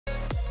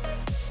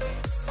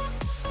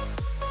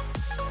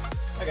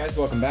Hi guys,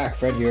 welcome back.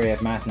 Fred here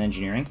at Math and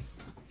Engineering.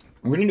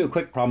 We're going to do a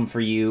quick problem for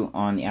you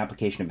on the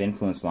application of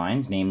influence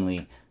lines,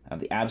 namely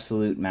the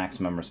absolute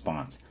maximum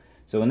response.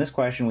 So in this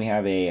question we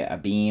have a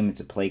beam, it's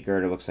a plate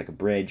girder, looks like a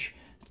bridge,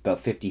 it's about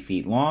 50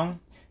 feet long,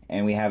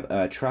 and we have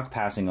a truck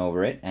passing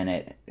over it, and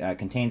it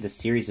contains a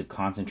series of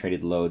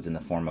concentrated loads in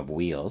the form of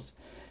wheels,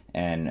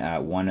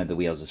 and one of the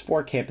wheels is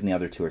 4 kip and the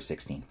other 2 are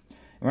 16.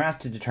 We're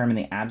asked to determine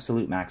the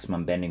absolute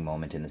maximum bending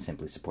moment in the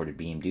simply supported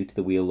beam due to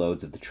the wheel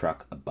loads of the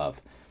truck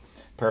above.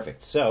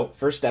 Perfect. So,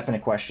 first step in a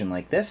question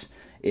like this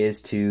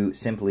is to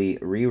simply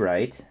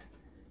rewrite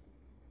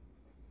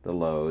the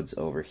loads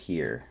over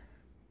here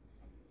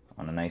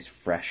on a nice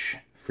fresh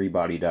free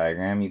body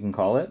diagram, you can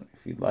call it,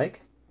 if you'd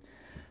like.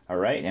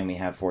 Alright, and we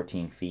have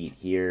 14 feet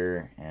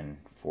here and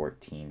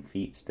 14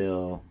 feet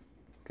still.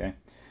 Okay.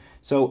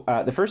 So,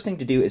 the first thing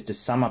to do is to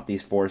sum up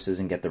these forces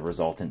and get the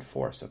resultant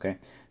force, okay?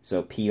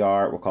 So,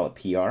 PR, we'll call it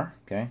PR,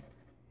 okay?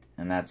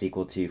 And that's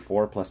equal to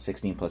 4 plus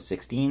 16 plus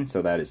 16,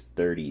 so that is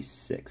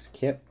 36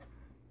 kip.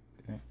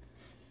 Okay.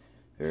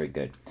 Very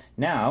good.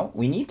 Now,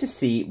 we need to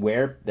see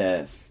where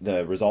the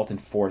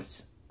resultant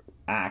force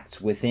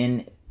acts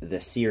within the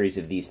series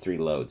of these three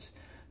loads.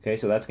 Okay,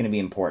 so that's going to be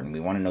important.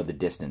 We want to know the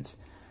distance.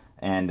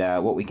 And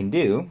what we can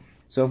do,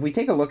 so if we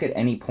take a look at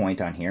any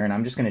point on here, and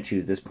I'm just going to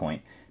choose this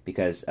point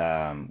because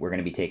we're going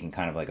to be taking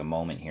kind of like a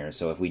moment here.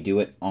 So if we do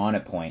it on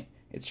a point,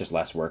 it's just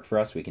less work for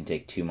us. We can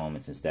take 2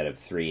 moments instead of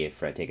 3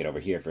 if I take it over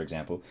here, for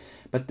example.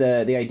 But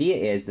the idea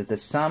is that the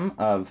sum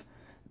of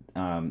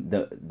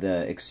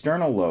the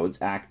external loads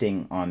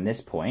acting on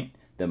this point,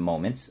 the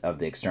moments of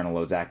the external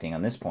loads acting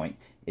on this point,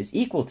 is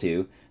equal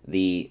to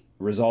the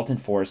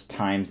resultant force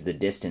times the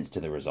distance to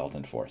the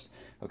resultant force.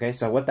 Okay,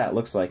 so what that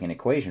looks like in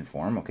equation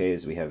form, okay,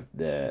 is we have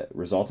the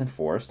resultant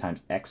force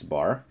times x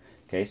bar.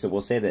 Okay, so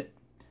we'll say that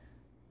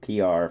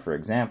PR, for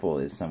example,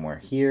 is somewhere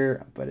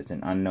here, but it's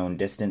an unknown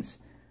distance.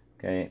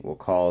 Okay, we'll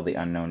call the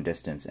unknown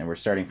distance, and we're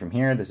starting from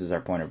here. This is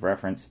our point of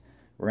reference.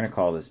 We're going to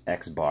call this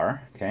x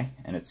bar, okay,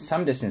 and it's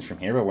some distance from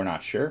here, but we're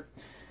not sure.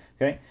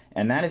 Okay,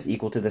 and that is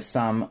equal to the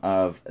sum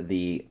of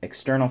the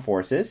external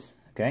forces,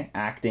 okay,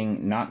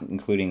 acting, not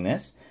including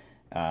this,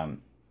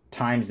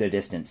 times their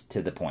distance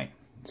to the point.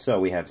 So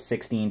we have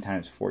 16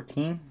 times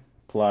 14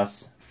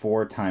 plus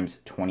 4 times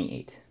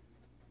 28.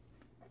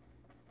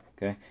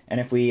 Okay, and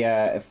if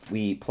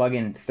we plug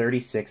in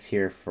 36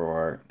 here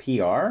for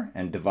PR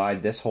and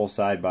divide this whole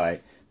side by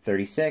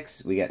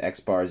 36, we get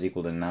x bar is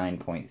equal to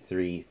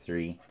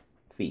 9.33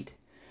 feet.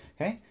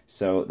 Okay,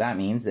 so that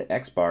means that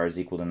x bar is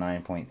equal to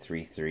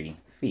 9.33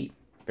 feet.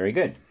 Very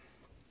good.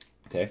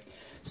 Okay,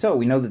 so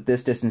we know that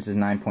this distance is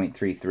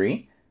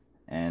 9.33,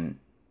 and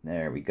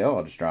there we go.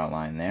 I'll just draw a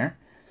line there.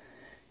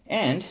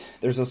 And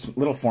there's a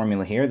little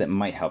formula here that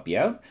might help you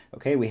out.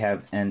 Okay, we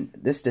have, and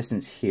this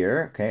distance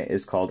here, okay,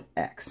 is called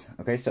x.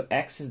 Okay, so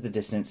x is the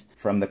distance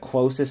from the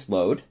closest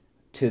load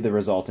to the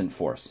resultant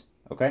force.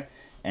 Okay,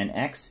 and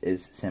x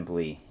is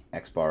simply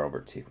x bar over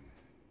 2.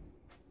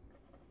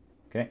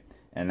 Okay,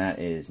 and that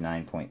is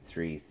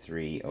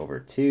 9.33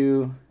 over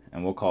 2,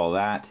 and we'll call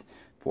that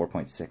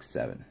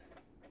 4.67.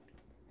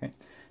 Okay,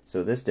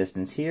 so this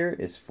distance here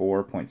is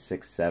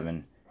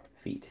 4.67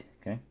 feet.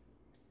 Okay,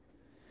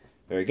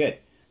 very good.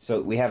 So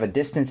we have a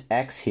distance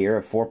x here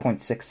of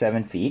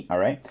 4.67 feet, all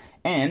right?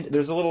 And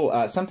there's a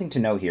little something to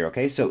note here,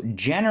 okay? So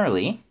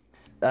generally,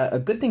 a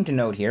good thing to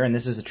note here, and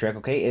this is a trick,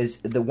 okay, is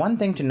the one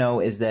thing to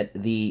know is that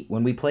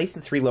when we place the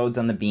 3 loads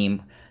on the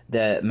beam,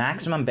 the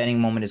maximum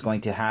bending moment is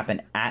going to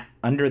happen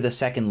under the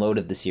second load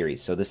of the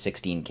series, so the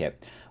 16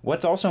 kip.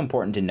 What's also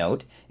important to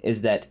note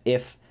is that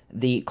if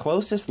the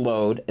closest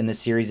load in the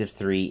series of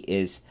 3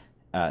 is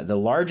the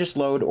largest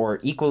load or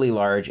equally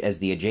large as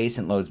the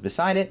adjacent loads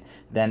beside it,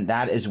 then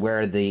that is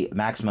where the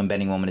maximum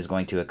bending moment is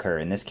going to occur.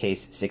 In this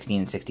case, 16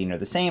 and 16 are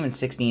the same, and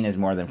 16 is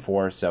more than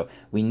 4, so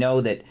we know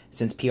that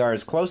since PR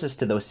is closest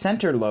to the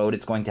center load,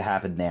 it's going to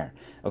happen there.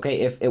 Okay,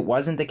 if it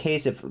wasn't the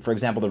case, if, for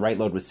example, the right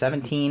load was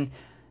 17,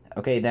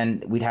 okay,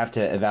 then we'd have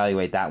to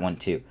evaluate that one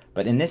too.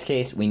 But in this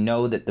case, we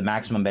know that the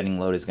maximum bending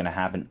load is going to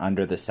happen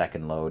under the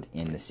second load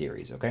in the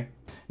series, okay?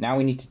 Now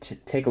we need to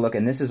take a look,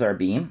 and this is our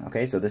beam,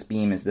 okay? So this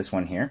beam is this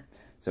one here.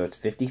 So it's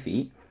 50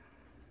 feet,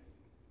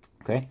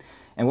 okay?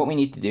 And what we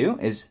need to do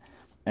is,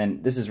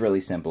 and this is really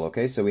simple,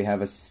 okay? So we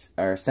have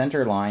our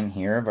center line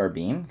here of our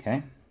beam,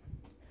 okay?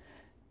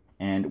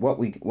 And what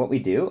we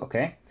do,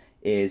 okay,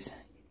 is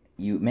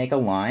you make a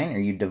line, or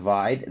you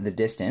divide the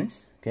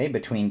distance, okay,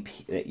 between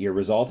your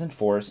resultant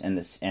force and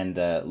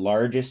the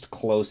largest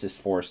closest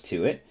force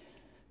to it,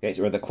 okay,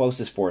 or the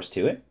closest force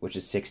to it, which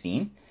is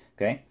 16,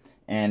 okay?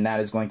 And that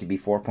is going to be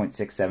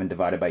 4.67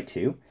 divided by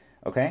 2,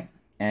 okay?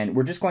 And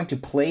we're just going to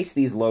place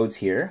these loads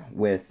here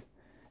with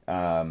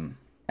at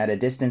a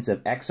distance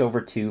of x over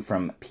 2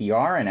 from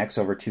PR and x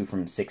over 2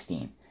 from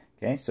 16.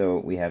 Okay, so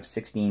we have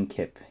 16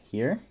 kip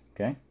here,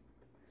 okay?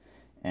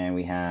 And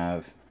we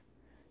have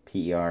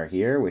PR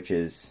here, which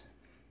is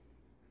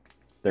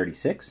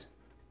 36.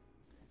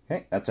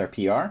 Okay, that's our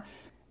PR.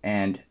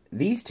 And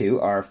these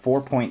two are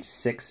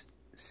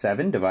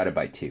 4.67 divided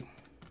by 2.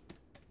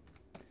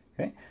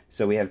 Okay,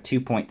 so we have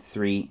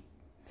 2.33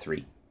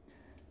 9.3.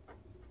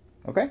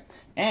 Okay,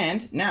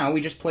 and now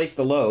we just place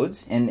the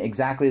loads in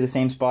exactly the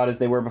same spot as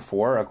they were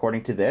before,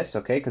 according to this,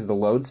 okay, because the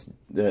loads,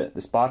 the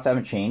spots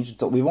haven't changed,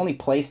 so we've only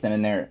placed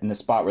them in the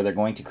spot where they're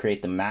going to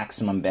create the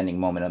maximum bending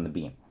moment on the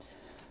beam.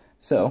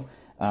 So,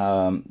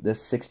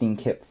 this 16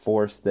 kip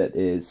force that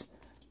is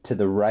to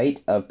the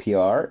right of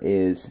PR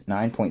is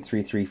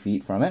 9.33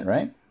 feet from it,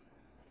 right?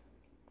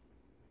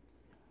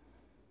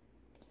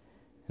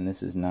 And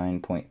this is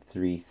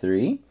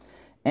 9.33,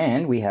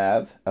 and we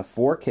have a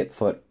 4 kip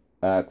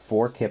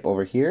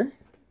over here,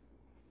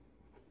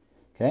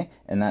 okay,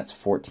 and that's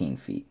 14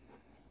 feet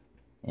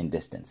in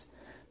distance.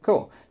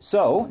 Cool.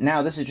 So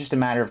now this is just a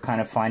matter of kind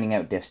of finding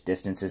out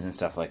distances and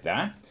stuff like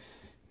that.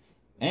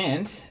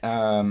 And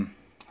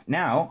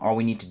now all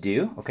we need to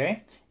do,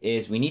 okay,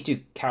 is we need to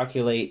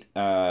calculate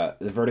the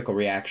vertical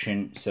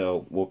reaction.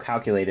 So we'll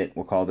calculate it.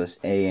 We'll call this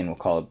A and we'll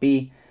call it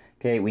B.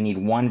 Okay, we need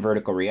one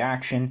vertical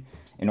reaction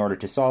in order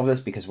to solve this,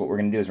 because what we're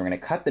going to do is we're going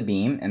to cut the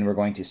beam and we're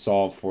going to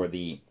solve for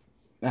the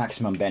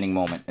maximum bending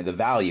moment and the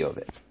value of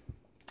it.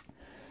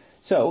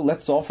 So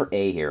let's solve for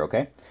A here,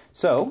 okay?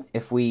 So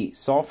if we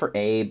solve for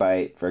A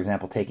by, for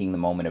example, taking the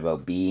moment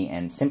about B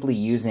and simply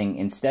using,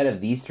 instead of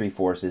these three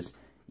forces,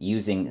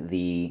 using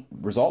the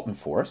resultant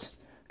force,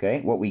 okay,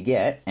 what we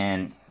get,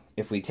 and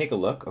if we take a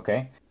look,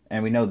 okay,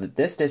 and we know that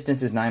this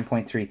distance is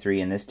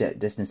 9.33 and this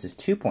distance is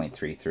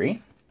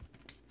 2.33.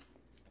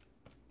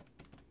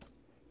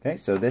 Okay,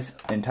 so this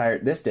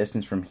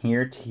distance from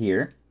here to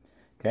here,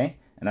 okay,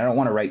 and I don't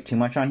want to write too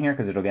much on here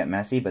because it'll get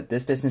messy, but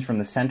this distance from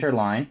the center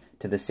line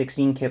to the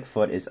 16 kip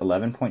foot is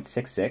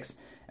 11.66,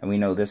 and we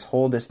know this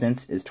whole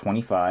distance is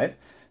 25,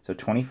 so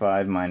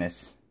 25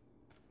 minus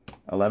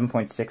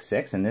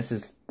 11.66, and this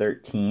is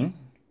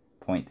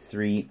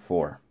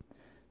 13.34,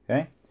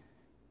 okay?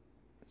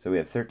 So we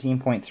have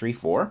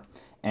 13.34,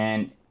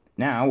 and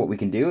now what we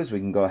can do is we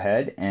can go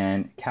ahead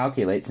and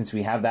calculate, since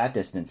we have that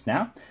distance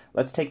now,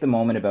 let's take the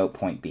moment about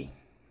point B.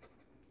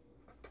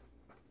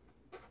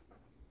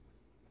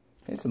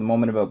 Okay, so the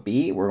moment about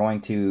B, we're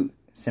going to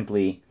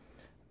simply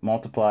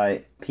multiply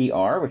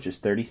PR, which is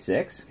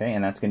 36, okay,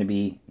 and that's going to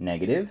be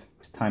negative,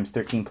 times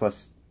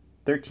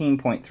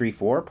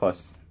 13.34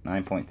 plus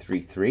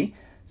 9.33,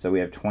 so we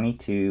have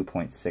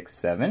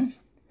 22.67,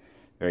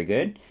 very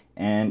good,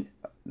 and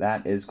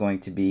that is going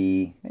to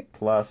be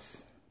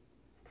plus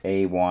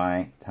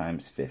AY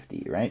times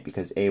 50, right?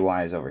 Because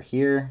AY is over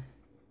here,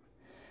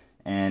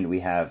 and we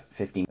have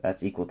 50,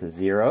 that's equal to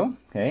 0,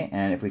 okay?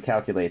 And if we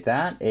calculate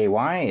that,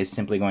 AY is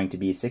simply going to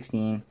be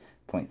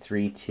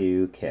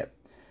 16.32 kip,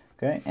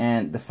 okay?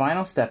 And the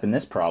final step in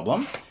this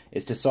problem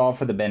is to solve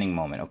for the bending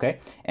moment, okay?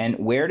 And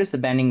where does the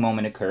bending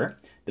moment occur?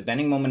 The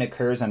bending moment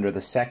occurs under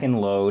the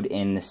second load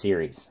in the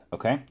series,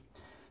 okay?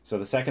 So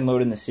the second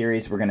load in the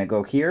series, we're going to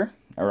go here,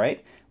 all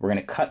right? We're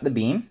going to cut the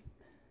beam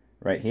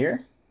right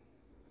here.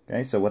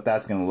 Okay, so what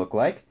that's going to look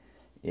like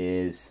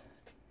is,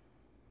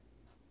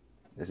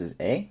 this is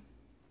A,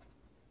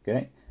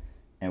 okay,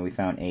 and we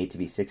found A to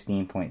be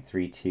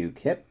 16.32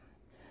 kip,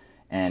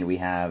 and we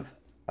have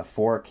a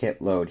 4 kip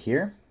load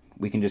here.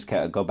 We can just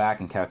go back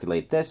and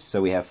calculate this,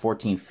 so we have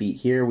 14 feet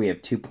here, we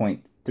have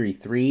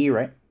 2.33,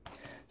 right?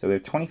 So we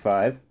have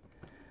 25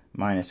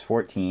 minus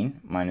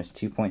 14 minus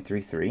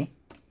 2.33,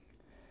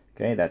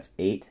 okay, that's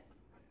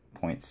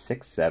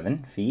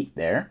 8.67 feet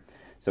there.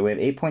 So we have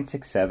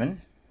 8.67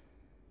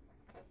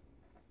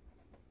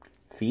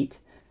 feet.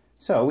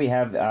 So we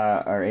have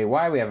our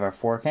AY, we have our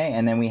 4K,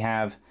 and then we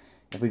have,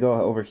 if we go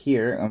over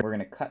here and we're going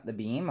to cut the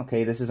beam,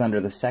 okay, this is under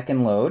the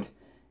second load,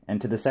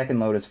 and to the second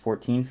load is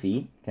 14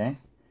 feet, okay,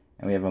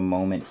 and we have a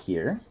moment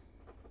here,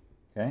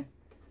 okay,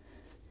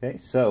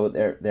 so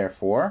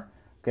therefore,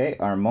 okay,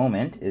 our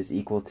moment is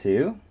equal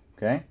to,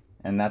 okay,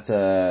 and that's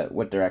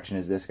what direction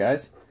is this,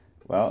 guys?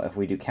 Well, if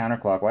we do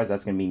counterclockwise,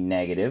 that's going to be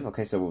negative,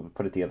 okay, so we'll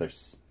put it the other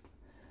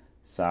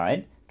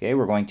side, okay,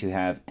 we're going to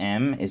have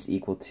M is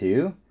equal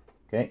to,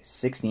 okay,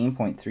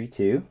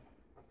 16.32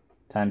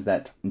 times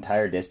that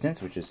entire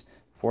distance, which is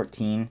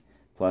 14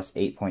 plus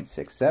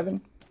 8.67,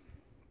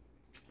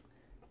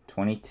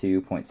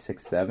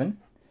 22.67,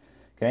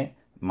 okay,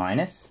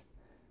 minus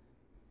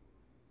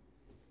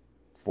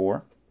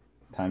 4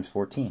 times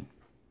 14.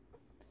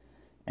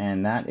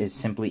 And that is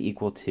simply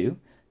equal to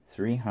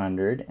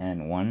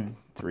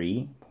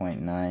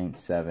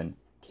 313.97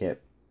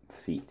 kip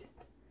feet.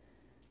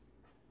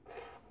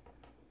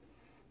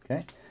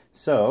 Okay,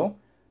 so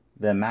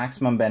the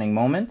maximum bending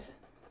moment,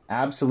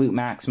 absolute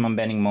maximum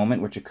bending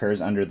moment, which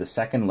occurs under the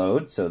second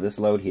load, so this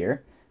load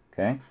here,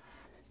 okay,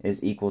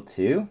 is equal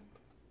to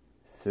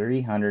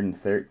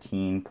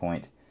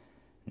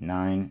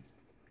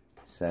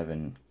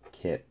 313.97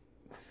 kip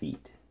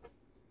feet.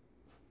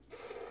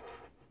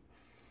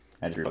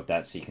 I just wrote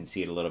that so you can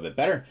see it a little bit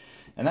better,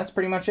 and that's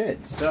pretty much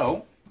it.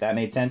 So that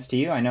made sense to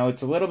you. I know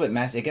it's a little bit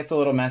messy. It gets a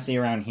little messy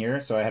around here,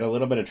 so I had a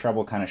little bit of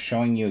trouble kind of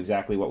showing you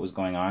exactly what was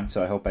going on,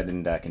 so I hope I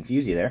didn't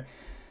confuse you there.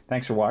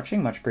 Thanks for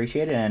watching, much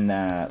appreciated, and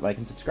like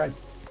and subscribe.